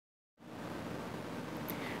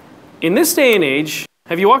In this day and age,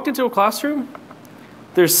 have you walked into a classroom?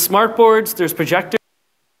 There's smart boards, there's projectors,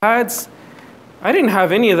 pads. I didn't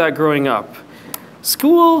have any of that growing up.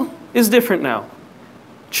 School is different now.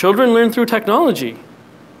 Children learn through technology.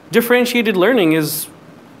 Differentiated learning is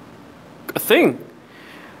a thing.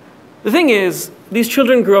 The thing is, these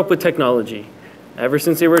children grew up with technology. Ever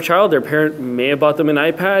since they were a child, their parent may have bought them an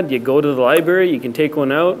iPad. You go to the library, you can take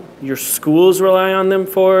one out. Your schools rely on them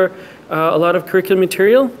for a lot of curriculum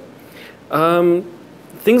material.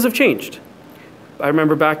 Things have changed. I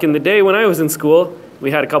remember back in the day when I was in school,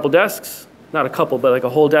 we had a couple desks. Not a couple, but like a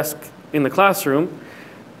whole desk in the classroom.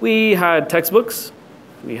 We had textbooks,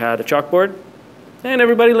 we had a chalkboard, and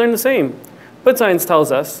everybody learned the same. But science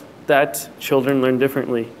tells us that children learn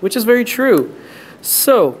differently, which is very true.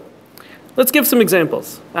 So, let's give some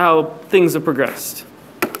examples how things have progressed.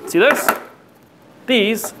 See this?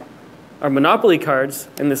 These are Monopoly cards,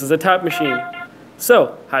 and this is a tap machine.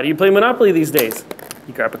 So, how do you play Monopoly these days?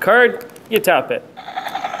 You grab a card, you tap it.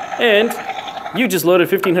 And you just loaded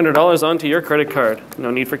 $1,500 onto your credit card.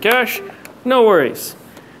 No need for cash, no worries.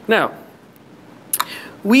 Now,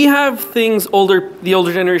 we have things the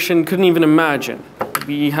older generation couldn't even imagine.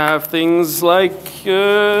 We have things like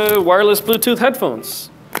wireless Bluetooth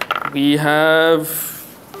headphones. We have,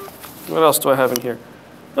 what else do I have in here?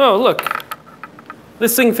 Oh, look.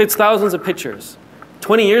 This thing fits thousands of pictures.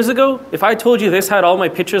 20 years ago, if I told you this had all my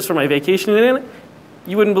pictures from my vacation in it,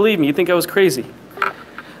 you wouldn't believe me. You'd think I was crazy.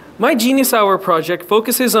 My Genius Hour project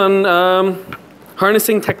focuses on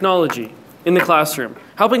harnessing technology in the classroom,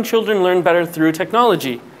 helping children learn better through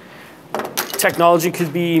technology. Technology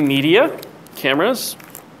could be media, cameras,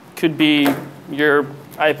 could be your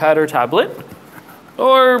iPad or tablet,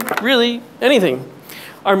 or really anything.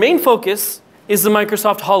 Our main focus is the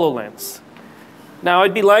Microsoft Hololens. Now,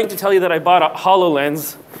 I'd be lying to tell you that I bought a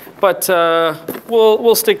Hololens, but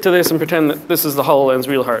we'll stick to this and pretend that this is the Hololens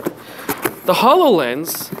real hard. The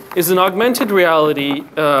Hololens is an augmented reality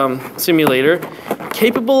simulator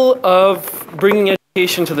capable of bringing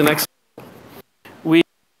education to the next level. We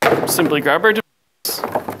simply grab our device,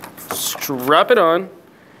 strap it on,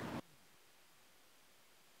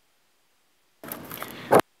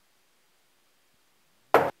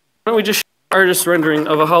 why don't we just show artist rendering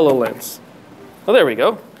of a HoloLens? Well, there we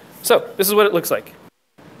go. So, this is what it looks like.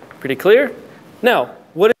 Pretty clear? Now,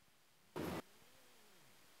 what is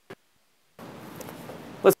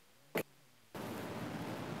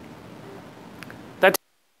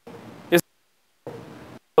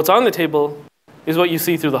what's on the table is what you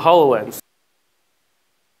see through the HoloLens.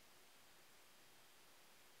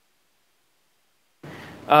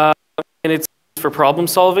 And it's for problem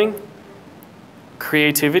solving,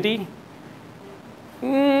 creativity,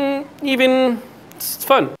 even it's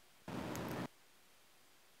fun.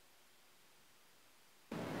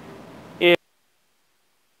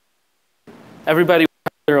 Everybody would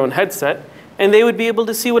have their own headset, and they would be able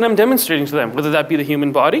to see what I'm demonstrating to them, whether that be the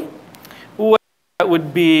human body, whether that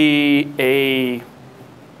would be a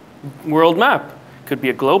world map, could be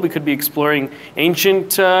a globe, it could be exploring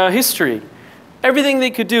ancient history. Everything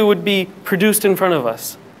they could do would be produced in front of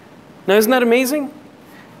us. Now, isn't that amazing?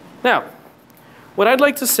 Now, what I'd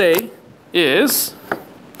like to say is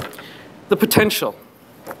the potential.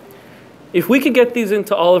 If we could get these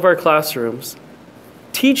into all of our classrooms,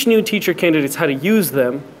 teach new teacher candidates how to use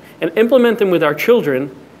them, and implement them with our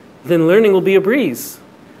children, then learning will be a breeze.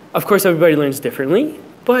 Of course, everybody learns differently,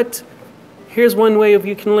 but here's one way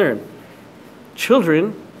you can learn.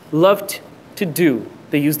 Children love to do.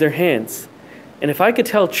 They use their hands. And if I could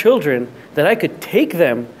tell children that I could take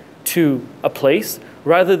them to a place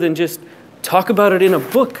rather than just talk about it in a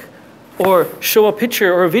book or show a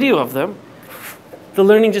picture or a video of them, the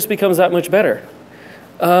learning just becomes that much better.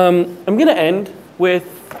 I'm going to end with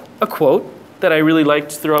a quote that I really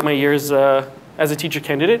liked throughout my years as a teacher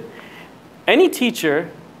candidate. Any teacher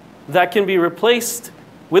that can be replaced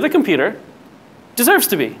with a computer deserves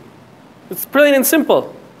to be. It's brilliant and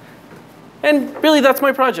simple. And really, that's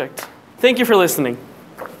my project. Thank you for listening.